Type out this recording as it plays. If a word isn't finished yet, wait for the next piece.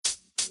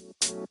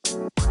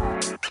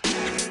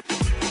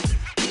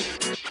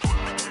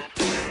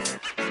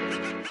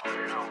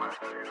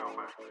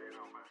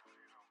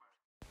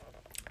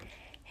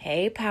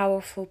Hey,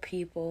 powerful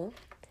people.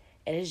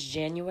 It is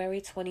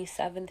January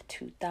 27th,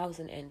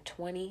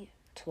 2020,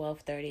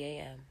 12:30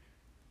 a.m.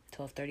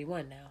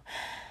 12:31 now.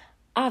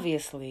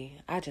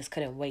 Obviously, I just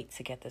couldn't wait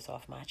to get this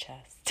off my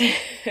chest.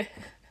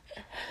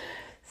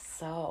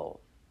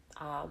 So,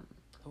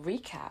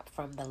 recap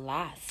from the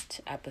last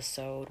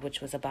episode,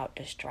 which was about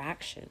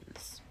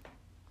distractions.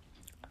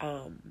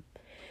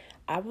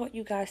 I want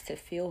you guys to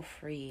feel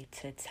free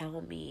to tell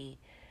me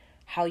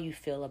how you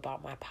feel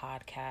about my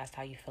podcast,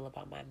 how you feel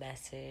about my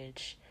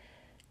message,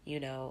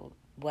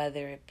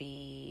 whether it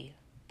be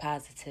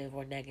positive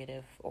or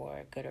negative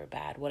or good or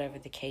bad, whatever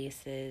the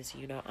case is,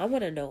 I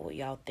want to know what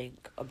y'all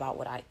think about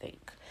what I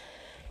think.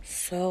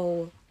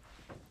 So,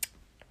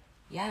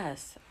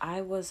 yes, I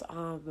was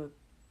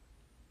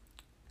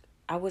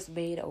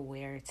made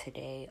aware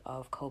today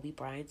of Kobe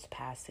Bryant's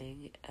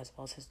passing, as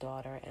well as his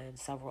daughter and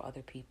several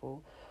other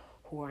people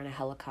who were in a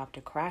helicopter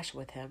crash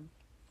with him.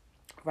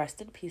 Rest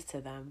in peace to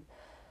them.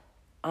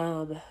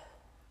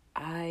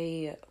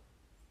 I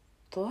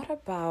thought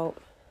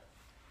about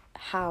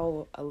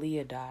how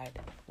Aaliyah died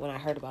when I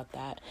heard about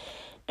that,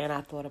 and I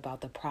thought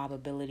about the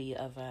probability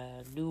of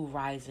a new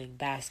rising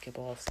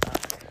basketball star.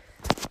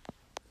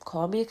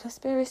 Call me a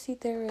conspiracy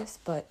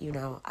theorist, but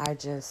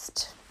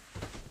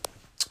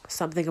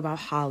something about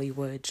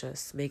Hollywood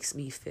just makes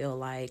me feel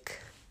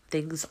like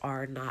things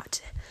are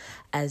not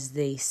as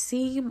they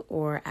seem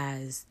or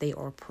as they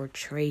are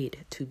portrayed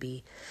to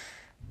be.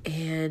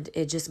 And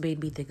it just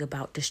made me think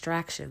about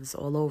distractions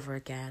all over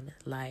again.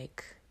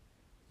 Like,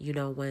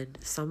 when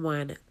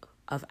someone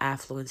of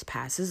affluence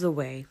passes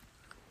away,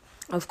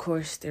 of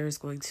course, there's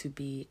going to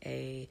be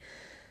a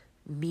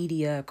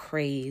media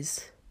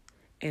craze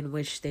in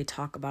which they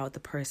talk about the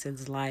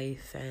person's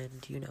life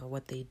and,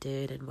 what they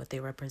did and what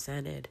they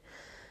represented.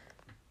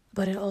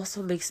 But it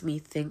also makes me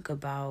think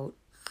about,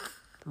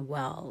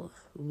 well,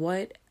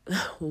 what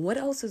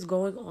else is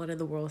going on in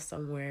the world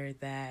somewhere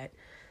that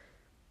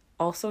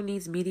also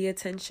needs media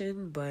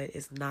attention, but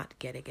is not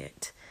getting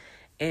it.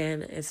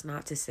 And it's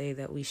not to say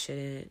that we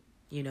shouldn't,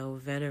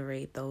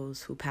 venerate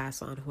those who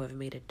pass on, who have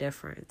made a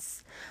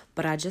difference.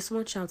 But I just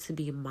want y'all to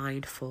be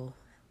mindful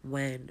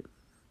when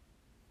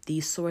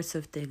these sorts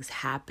of things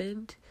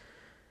happened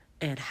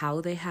and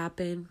how they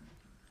happen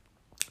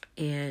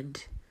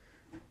and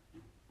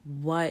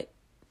what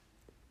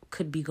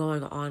could be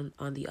going on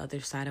the other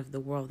side of the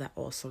world that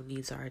also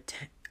needs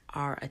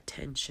our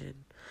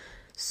attention.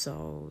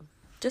 So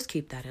just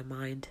keep that in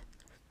mind.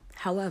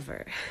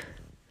 However,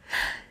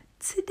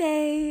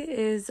 today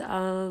is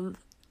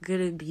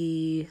gonna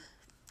be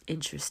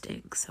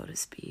interesting, so to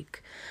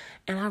speak.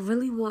 And I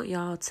really want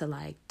y'all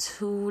to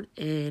tune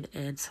in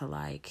and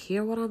to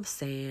hear what I'm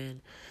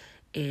saying.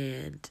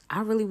 And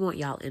I really want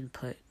y'all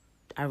input.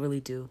 I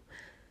really do.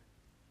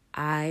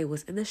 I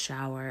was in the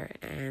shower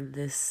and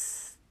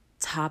this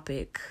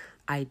topic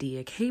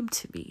idea came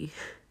to me.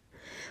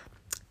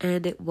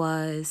 And it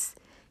was,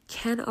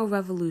 can a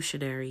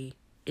revolutionary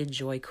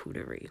enjoy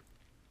coonery?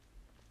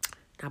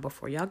 Now,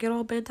 before y'all get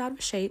all bent out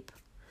of shape,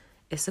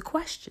 it's a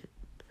question.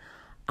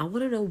 I want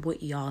to know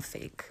what y'all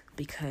think,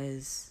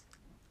 because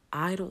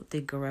I don't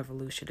think a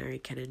revolutionary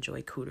can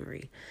enjoy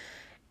coonery.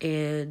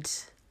 And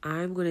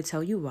I'm going to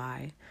tell you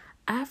why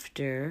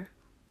after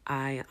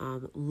I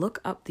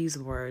look up these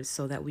words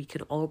so that we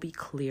can all be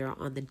clear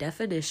on the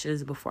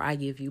definitions before I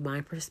give you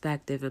my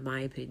perspective and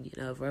my opinion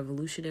of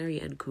revolutionary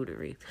and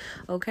coonery.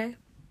 Okay?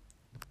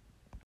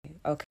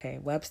 Okay,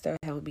 Webster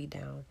held me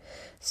down.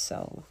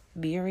 So,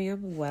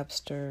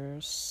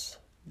 Merriam-Webster's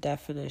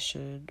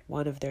definition,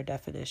 one of their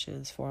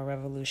definitions for a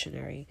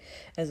revolutionary,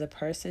 is a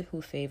person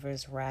who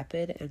favors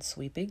rapid and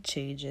sweeping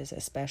changes,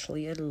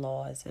 especially in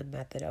laws and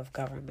method of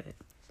government.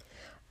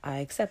 I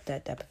accept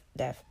that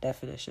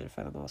definition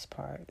for the most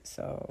part.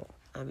 So,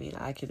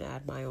 I can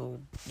add my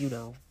own,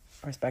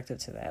 perspective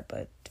to that.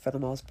 But for the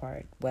most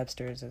part,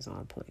 Webster's is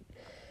on point.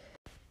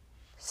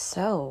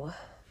 So,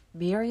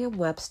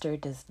 Merriam-Webster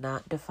does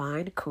not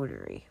define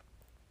coonery.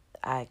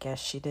 I guess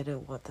she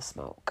didn't want the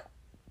smoke.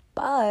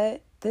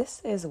 But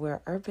this is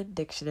where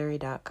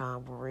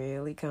UrbanDictionary.com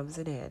really comes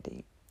in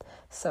handy.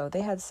 So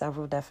they had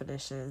several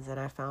definitions, and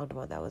I found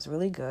one that was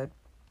really good,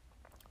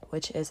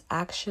 which is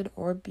action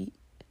or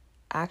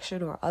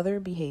other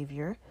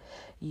behavior,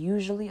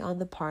 usually on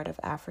the part of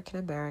African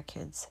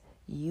Americans,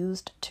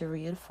 used to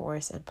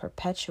reinforce and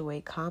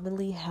perpetuate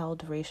commonly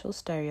held racial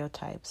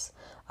stereotypes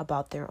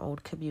about their own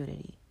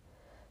community.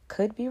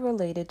 Could be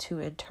related to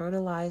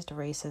internalized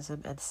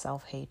racism and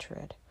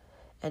self-hatred.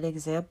 An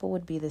example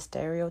would be the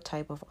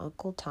stereotype of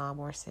Uncle Tom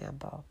or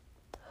Sambo,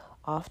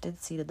 often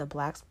seen in the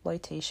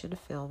blaxploitation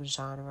film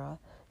genre,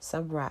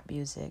 some rap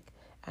music,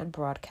 and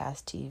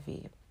broadcast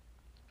TV.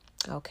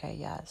 Okay,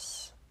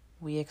 yes,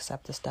 we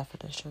accept this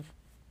definition.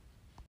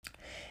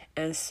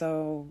 And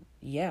so,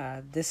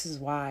 this is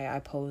why I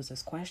pose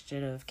this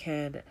question of,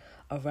 can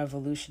a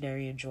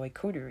revolutionary enjoy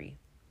coonery?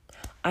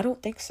 I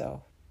don't think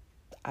so.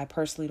 I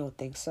personally don't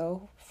think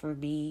so. For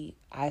me,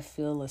 I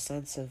feel a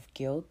sense of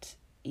guilt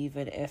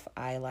even if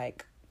I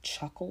like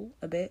chuckle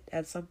a bit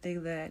at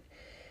something that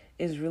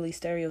is really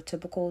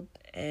stereotypical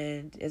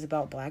and is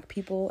about Black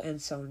people.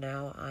 And so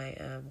now I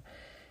am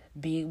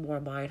being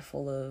more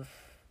mindful of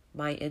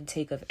my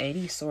intake of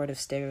any sort of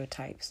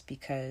stereotypes,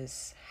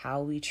 because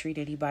how we treat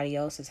anybody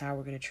else is how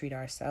we're going to treat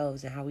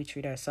ourselves, and how we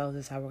treat ourselves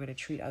is how we're going to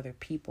treat other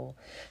people.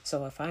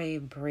 So if I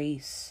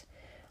embrace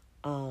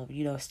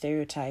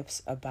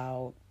stereotypes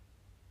about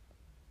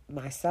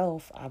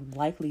myself, I'm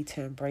likely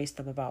to embrace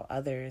them about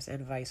others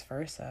and vice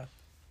versa.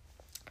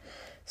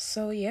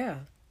 So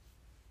yeah,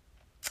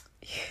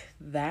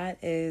 that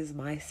is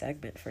my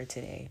segment for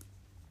today.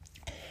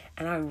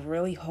 And I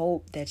really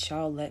hope that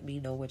y'all let me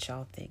know what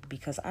y'all think,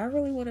 because I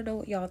really want to know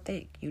what y'all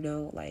think.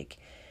 Like,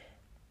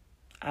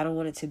 I don't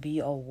want it to be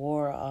a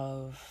war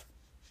of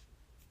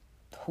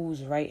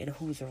who's right and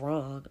who's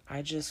wrong.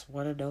 I just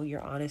want to know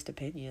your honest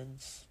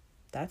opinions.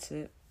 That's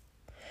it.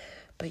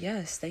 But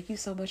yes, thank you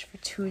so much for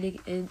tuning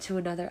in to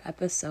another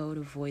episode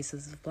of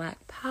Voices of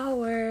Black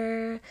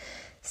Power.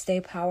 Stay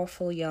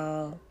powerful,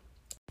 y'all.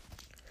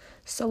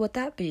 So with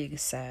that being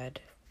said,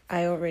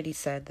 I already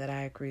said that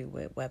I agree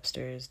with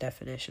Webster's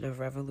definition of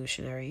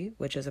revolutionary,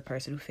 which is a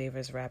person who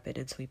favors rapid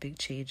and sweeping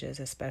changes,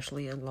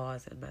 especially in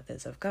laws and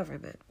methods of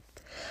government.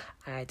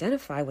 I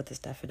identify with this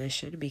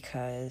definition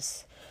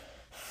because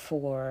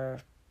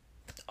for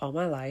all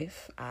my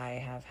life, I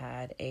have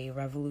had a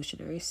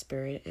revolutionary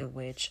spirit in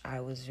which I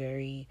was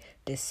very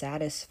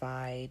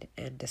dissatisfied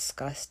and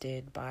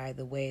disgusted by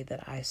the way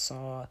that I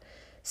saw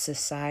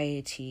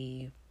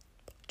society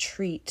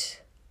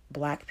treat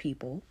Black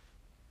people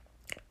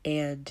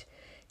and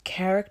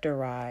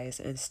characterize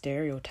and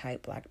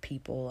stereotype Black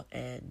people.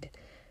 And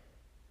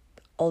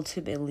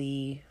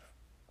ultimately,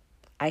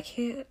 I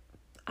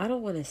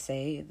don't want to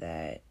say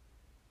that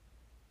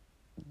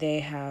they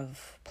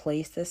have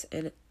placed us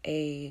in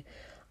a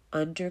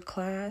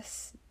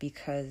underclass,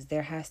 because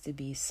there has to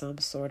be some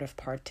sort of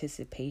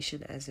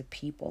participation as a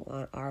people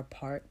on our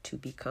part to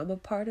become a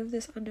part of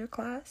this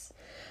underclass,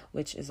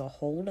 which is a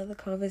whole nother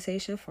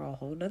conversation for a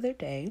whole nother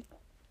day.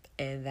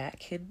 And that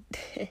can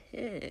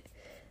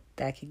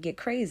that can get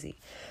crazy.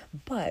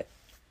 But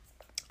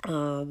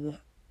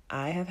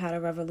I have had a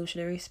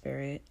revolutionary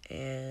spirit,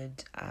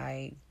 and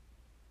I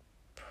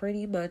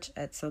pretty much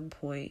at some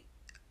point,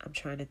 I'm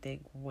trying to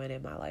think when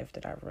in my life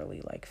did I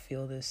really like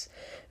feel this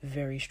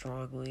very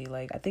strongly.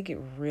 Like, I think it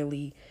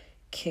really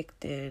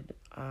kicked in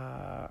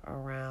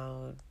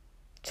around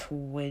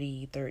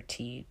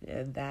 2013,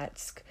 and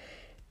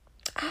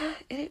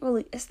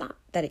it's not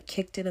that it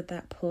kicked in at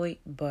that point,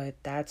 but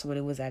that's when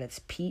it was at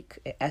its peak.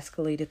 It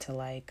escalated to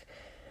like,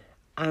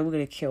 I'm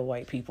gonna kill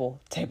white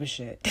people type of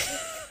shit.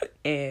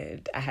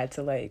 And I had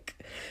to like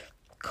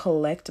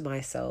collect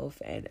myself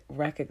and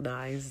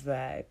recognize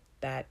that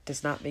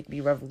does not make me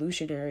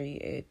revolutionary.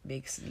 It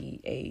makes me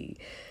a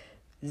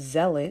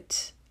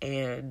zealot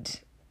and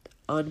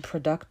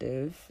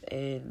unproductive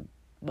in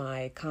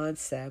my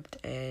concept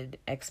and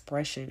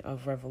expression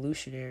of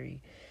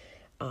revolutionary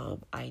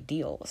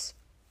ideals.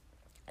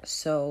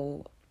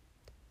 So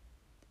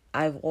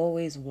I've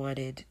always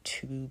wanted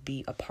to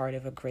be a part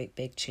of a great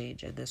big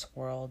change in this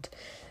world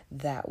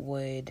that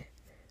would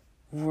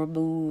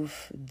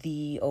remove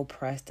the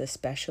oppressed,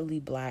 especially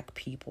Black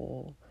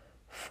people,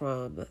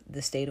 from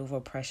the state of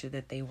oppression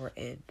that they were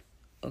in.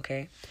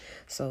 Okay?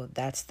 So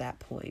that's that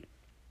point.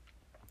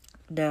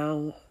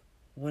 Now,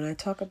 when I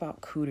talk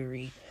about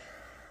coonery,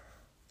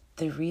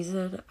 the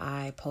reason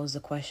I pose the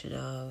question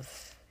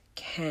of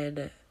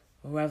can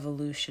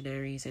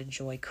revolutionaries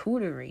enjoy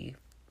coonery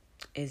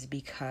is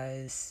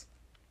because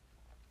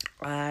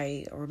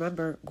I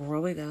remember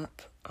growing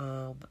up,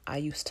 I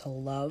used to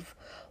love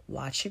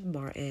watching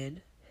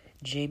Martin,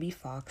 Jamie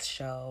Foxx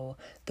show,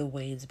 the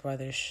Wayans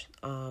Brothers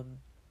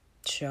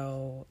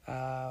show.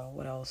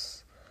 What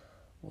else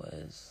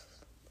was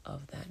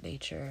of that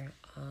nature?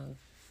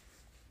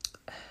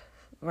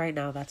 Right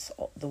now, that's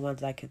the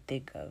ones I can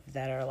think of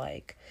that are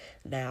like,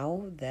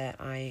 now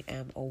that I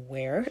am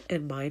aware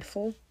and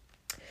mindful,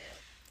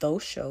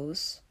 those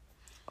shows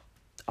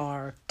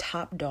are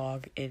top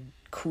dog in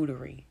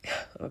coonery.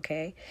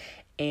 Okay?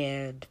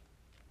 And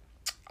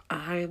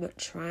I'm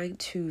trying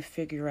to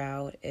figure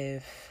out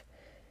if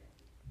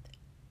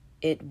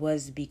it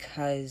was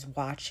because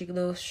watching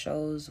those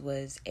shows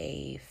was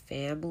a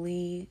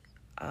family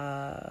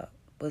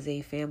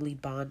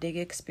bonding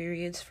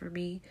experience for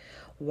me,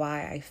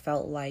 why I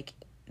felt like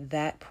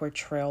that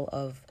portrayal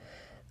of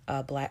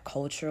Black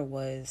culture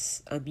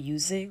was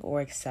amusing or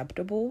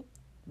acceptable,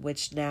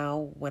 which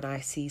now when I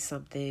see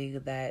something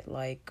that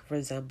like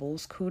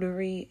resembles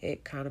coonery,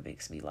 it kind of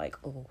makes me like,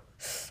 oh,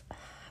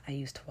 I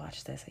used to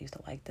watch this, I used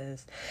to like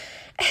this.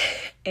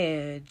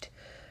 And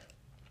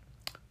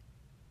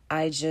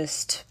I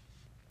just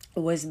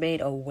was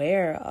made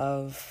aware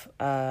of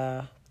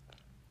a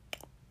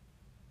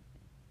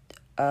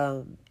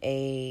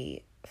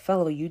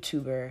fellow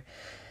YouTuber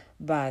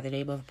by the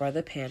name of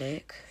Brother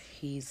Panic.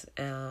 He's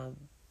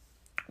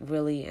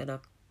really an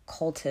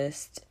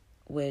occultist,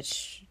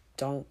 which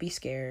don't be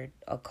scared.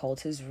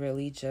 Occult is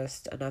really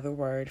just another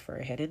word for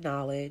hidden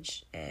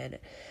knowledge and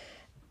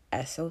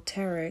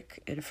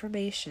esoteric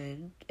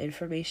information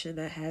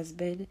that has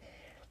been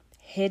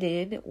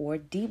hidden or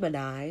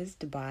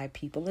demonized by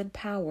people in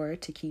power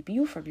to keep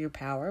you from your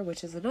power,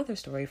 which is another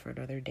story for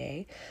another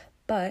day.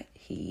 But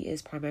he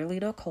is primarily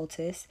an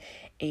occultist,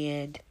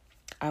 and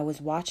I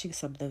was watching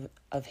something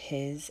of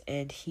his,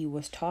 and he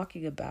was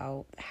talking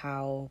about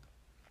how,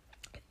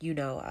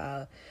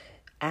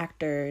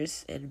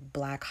 actors in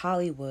Black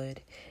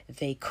Hollywood,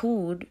 they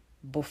coon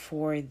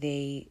before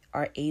they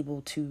are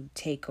able to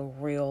take a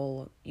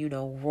real,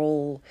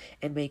 role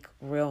and make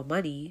real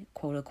money,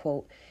 quote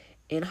unquote,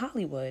 in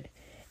Hollywood.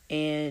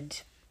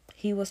 And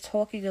he was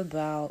talking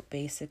about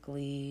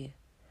basically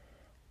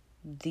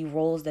the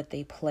roles that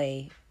they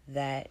play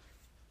that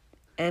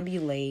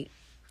emulate,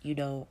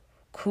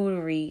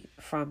 coonery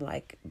from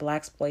like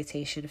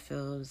blaxploitation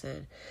films,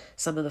 and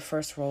some of the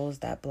first roles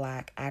that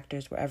Black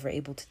actors were ever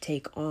able to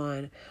take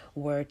on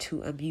were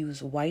to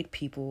amuse white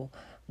people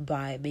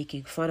by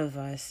making fun of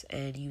us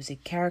and using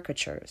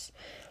caricatures.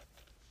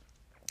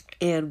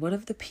 And one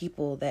of the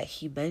people that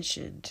he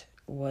mentioned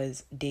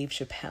was Dave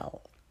Chappelle.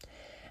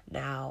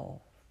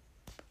 Now,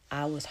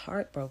 I was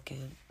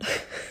heartbroken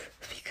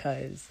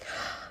because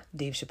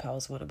Dave Chappelle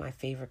is one of my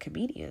favorite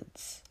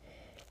comedians.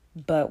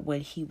 But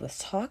when he was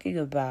talking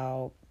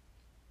about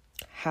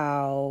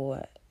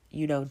how,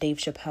 Dave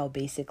Chappelle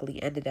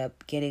basically ended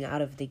up getting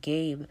out of the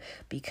game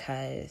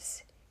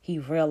because he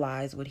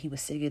realized when he was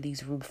sitting in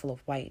these rooms full of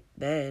white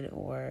men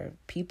or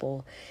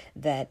people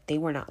that they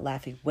were not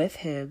laughing with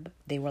him,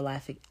 they were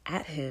laughing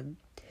at him.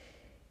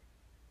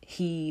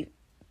 He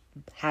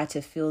had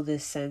to feel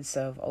this sense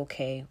of,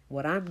 okay,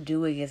 what I'm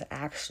doing is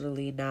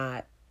actually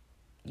not,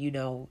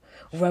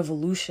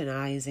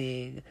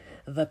 revolutionizing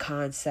the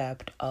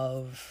concept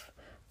of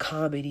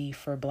comedy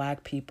for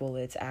Black people.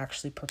 It's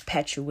actually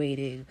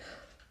perpetuating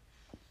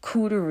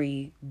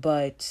coonery,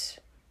 but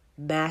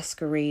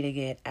masquerading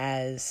it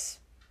as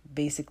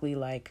basically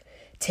like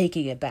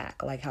taking it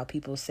back. Like how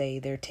people say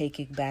they're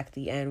taking back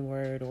the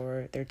N-word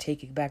or they're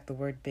taking back the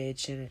word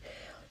bitch and,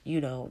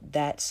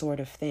 that sort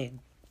of thing.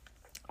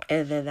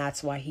 And then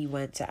that's why he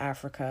went to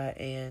Africa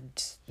and,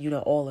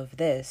 all of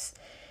this.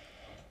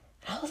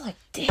 And I was like,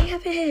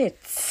 damn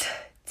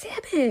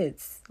it.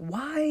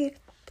 Why?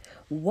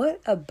 What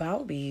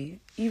about me,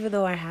 even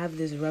though I have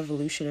this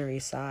revolutionary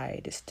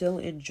side, still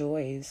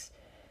enjoys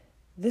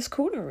this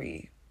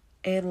coonery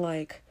and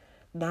like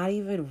not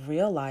even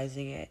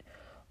realizing it,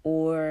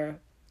 or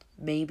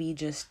maybe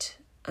just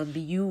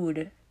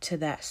immune to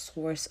that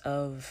source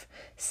of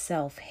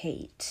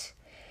self-hate.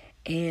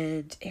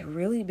 And it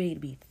really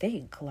made me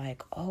think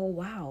like, oh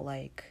wow,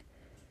 like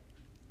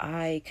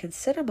I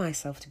consider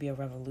myself to be a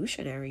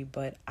revolutionary,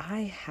 but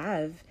I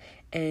have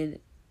and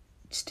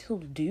still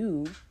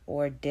do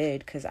or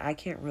did, because I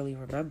can't really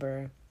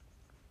remember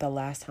the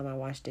last time I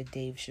watched a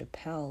Dave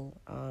Chappelle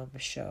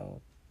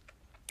show.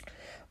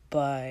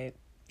 But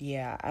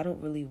yeah, I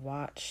don't really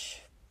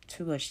watch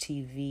too much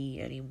TV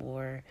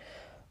anymore.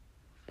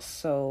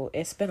 So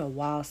it's been a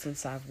while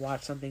since I've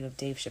watched something of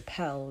Dave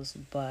Chappelle's,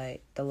 but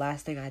the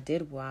last thing I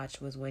did watch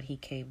was when he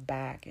came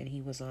back and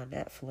he was on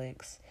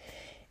Netflix.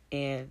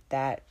 And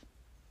that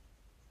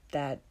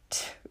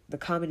the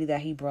comedy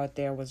that he brought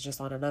there was just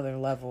on another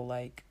level.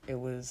 Like, it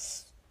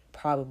was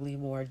probably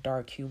more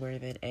dark humor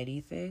than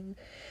anything.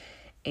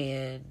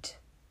 And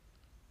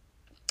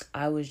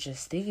I was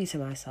just thinking to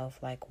myself,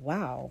 like,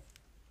 wow,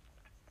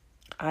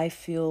 I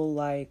feel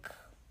like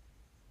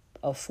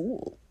a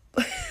fool.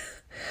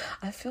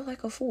 I feel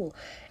like a fool.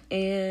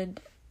 And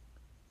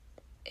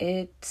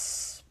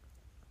it's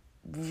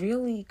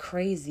really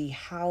crazy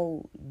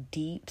how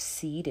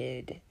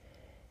deep-seated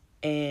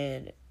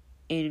and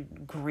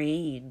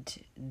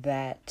ingrained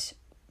that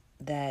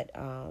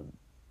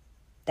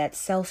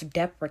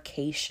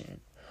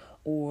self-deprecation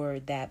or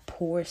that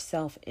poor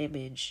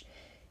self-image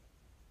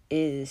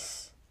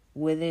is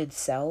within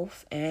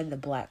self and the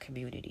Black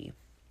community.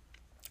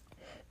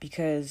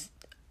 Because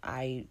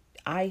I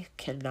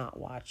cannot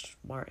watch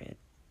Martin.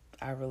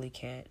 I really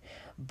can't.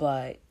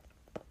 But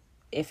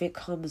if it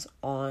comes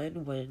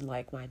on when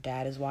like my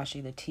dad is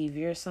watching the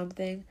TV or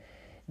something,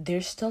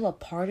 there's still a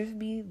part of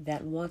me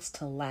that wants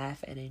to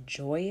laugh and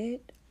enjoy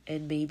it.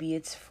 And maybe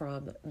it's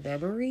from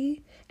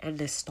memory and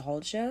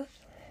nostalgia.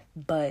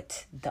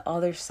 But the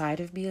other side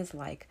of me is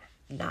like,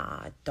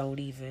 nah, don't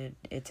even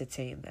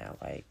entertain that.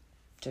 Like,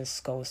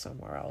 just go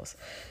somewhere else.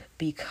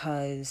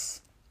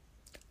 Because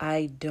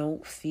I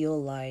don't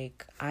feel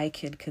like I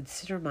can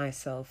consider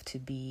myself to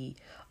be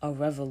a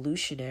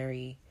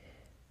revolutionary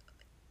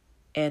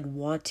and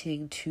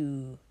wanting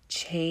to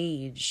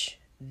change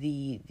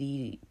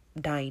the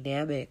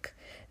dynamic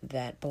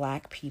that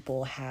Black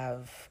people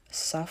have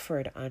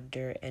suffered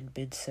under and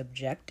been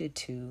subjected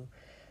to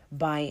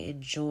by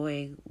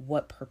enjoying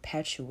what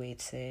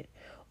perpetuates it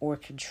or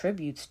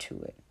contributes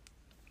to it.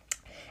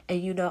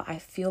 And I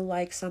feel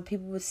like some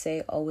people would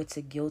say, oh, it's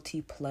a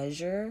guilty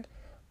pleasure,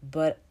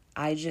 but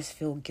I just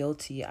feel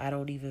guilty. I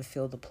don't even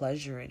feel the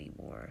pleasure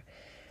anymore.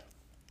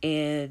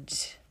 And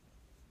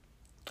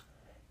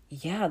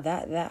yeah,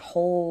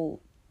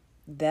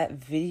 that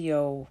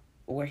video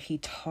where he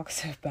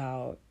talks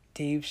about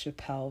Dave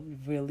Chappelle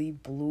really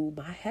blew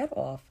my head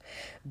off,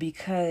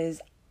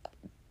 because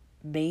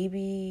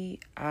maybe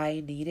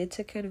I needed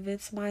to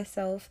convince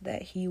myself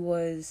that he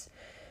was,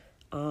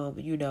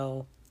 you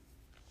know,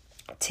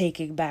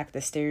 taking back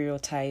the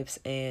stereotypes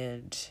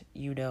and,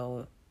 you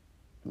know,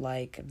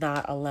 like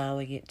not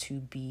allowing it to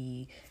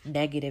be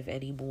negative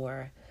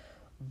anymore.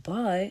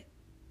 But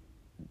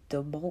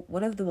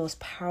one of the most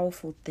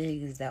powerful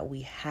things that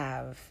we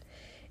have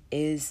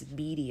is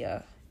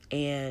media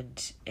and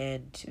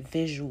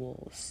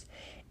visuals.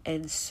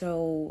 And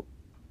so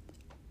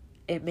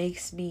it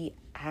makes me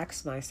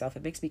question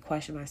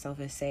myself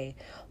and say,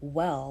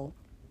 well,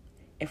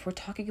 if we're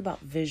talking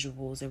about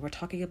visuals and we're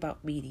talking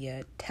about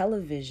media,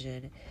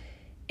 television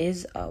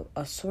is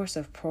a source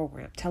of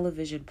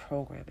television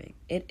programming.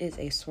 It is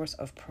a source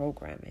of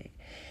programming.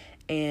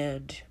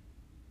 And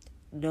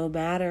no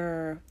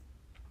matter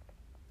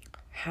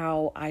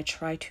how I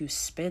try to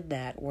spin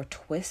that or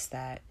twist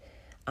that,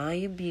 I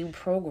am being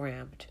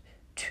programmed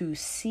to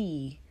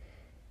see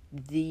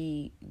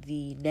the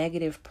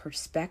negative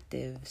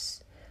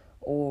perspectives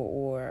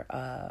or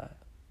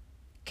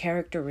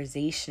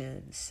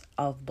characterizations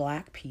of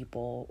Black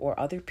people or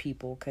other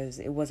people, because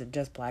it wasn't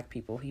just Black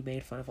people. He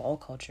made fun of all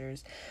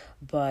cultures,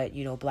 but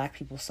you know, Black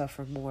people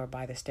suffer more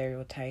by the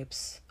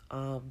stereotypes.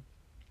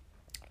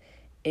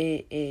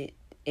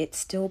 It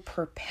still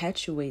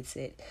perpetuates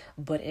it,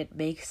 but it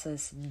makes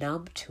us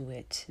numb to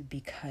it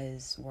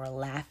because we're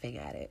laughing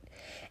at it.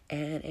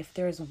 And if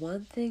there's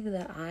one thing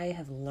that I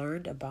have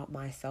learned about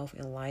myself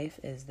in life,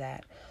 is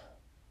that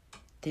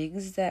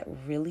things that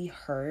really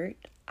hurt,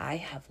 I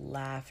have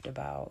laughed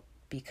about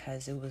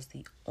because it was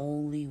the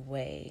only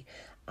way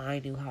I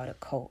knew how to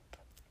cope.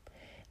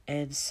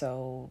 And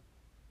so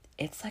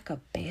it's like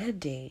a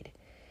Band-Aid.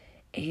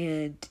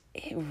 And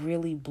it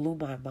really blew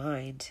my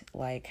mind,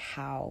 like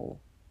how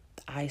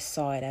I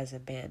saw it as a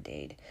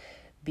Band-Aid,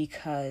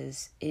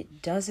 because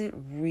it doesn't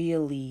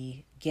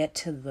really get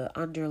to the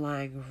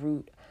underlying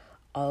root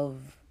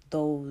of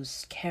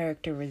those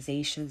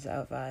characterizations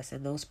of us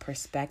and those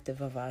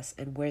perspective of us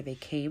and where they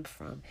came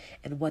from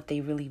and what they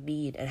really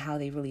mean and how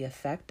they really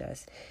affect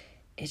us.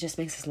 It just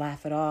makes us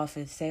laugh it off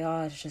and say,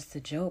 oh, it's just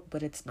a joke.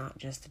 But it's not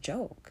just a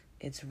joke.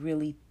 It's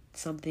really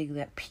something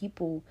that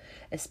people,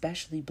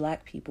 especially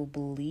Black people,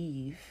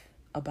 believe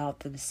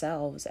about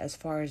themselves as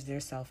far as their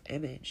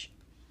self-image.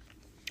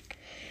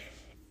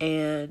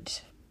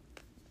 And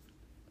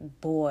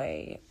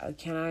boy,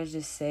 can I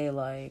just say,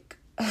 like,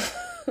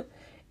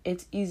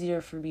 it's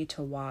easier for me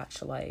to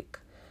watch like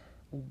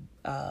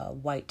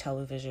white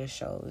television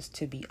shows,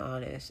 to be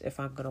honest, if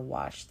I'm gonna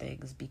watch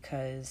things,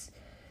 because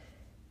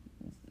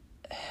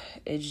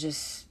it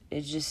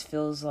just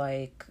feels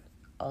like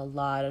a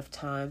lot of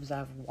times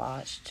I've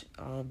watched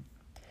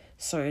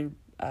certain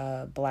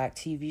Black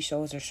TV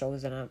shows or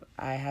shows that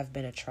I have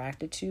been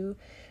attracted to.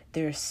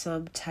 There's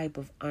some type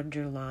of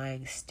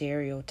underlying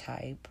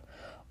stereotype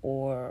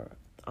or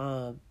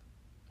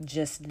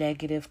just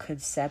negative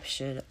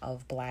conception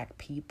of Black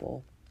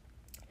people.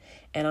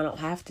 And I don't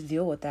have to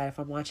deal with that if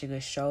I'm watching a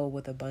show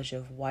with a bunch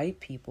of white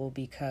people,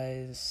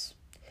 because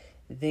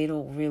they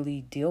don't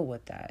really deal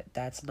with that.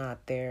 That's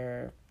not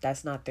their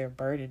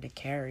burden to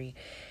carry.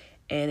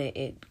 And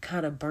it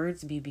kind of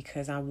burns me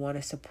because I want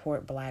to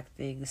support Black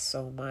things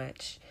so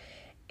much.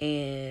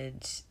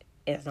 And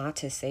it's not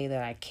to say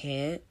that I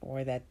can't,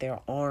 or that there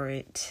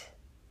aren't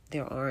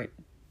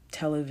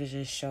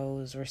television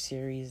shows or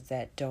series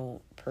that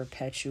don't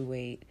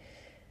perpetuate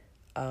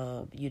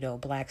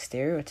Black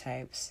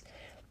stereotypes.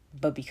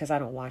 But because I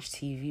don't watch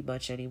TV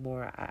much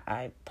anymore,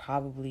 I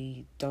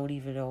probably don't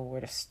even know where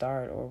to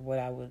start or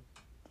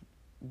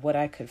what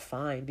I could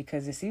find,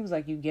 because it seems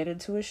like you get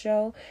into a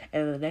show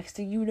and the next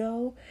thing you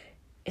know,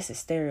 it's a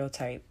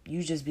stereotype.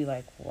 You just be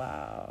like,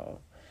 wow.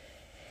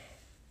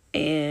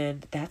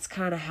 And that's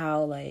kind of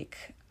how,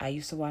 like, I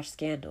used to watch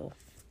Scandal.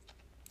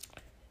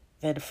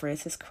 Then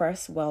Frances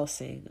Cress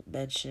Welsing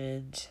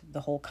mentioned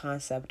the whole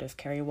concept of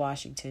Kerry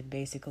Washington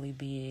basically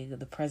being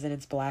the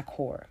president's black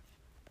whore.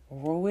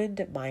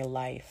 Ruined my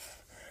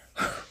life.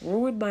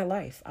 Ruined my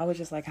life. I was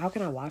just like, how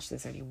can I watch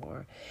this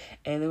anymore?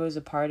 And there was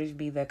a part of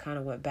me that kind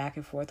of went back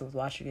and forth with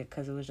watching it,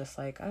 because it was just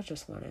like, I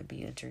just want to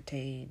be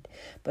entertained.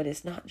 But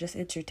it's not just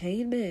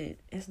entertainment.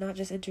 It's not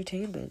just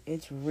entertainment.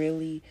 It's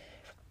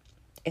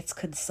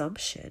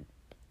consumption.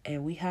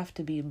 And we have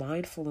to be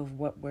mindful of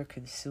what we're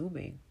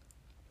consuming.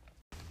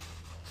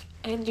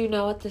 And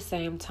at the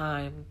same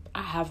time,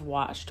 I have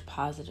watched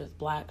positive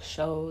Black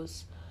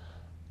shows.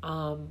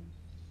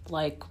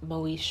 Like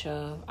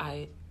Moesha,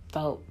 I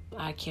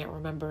can't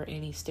remember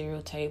any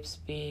stereotypes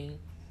being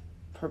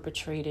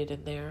perpetrated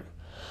in there.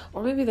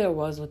 Or maybe there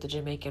was with the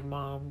Jamaican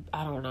mom.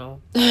 I don't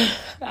know.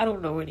 I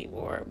don't know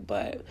anymore.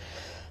 But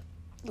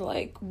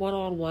like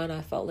One-on-One,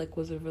 I felt like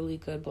was a really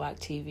good Black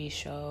TV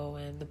show,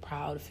 and The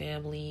Proud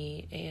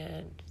Family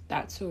and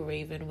That's So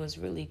Raven was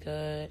really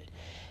good.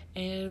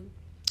 And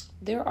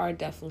there are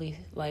definitely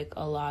like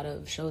a lot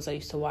of shows I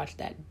used to watch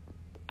that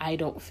I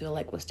don't feel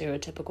like was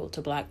stereotypical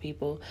to Black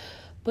people.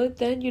 But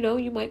then,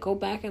 you might go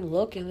back and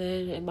look, and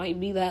then it might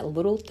be that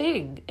little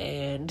thing.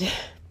 And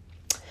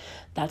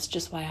that's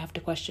just why I have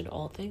to question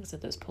all things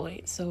at this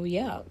point. So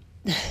yeah,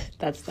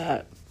 that's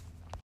that.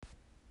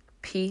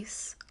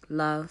 Peace,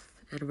 love,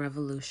 and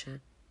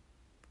revolution.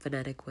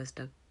 Phonetic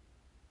wisdom.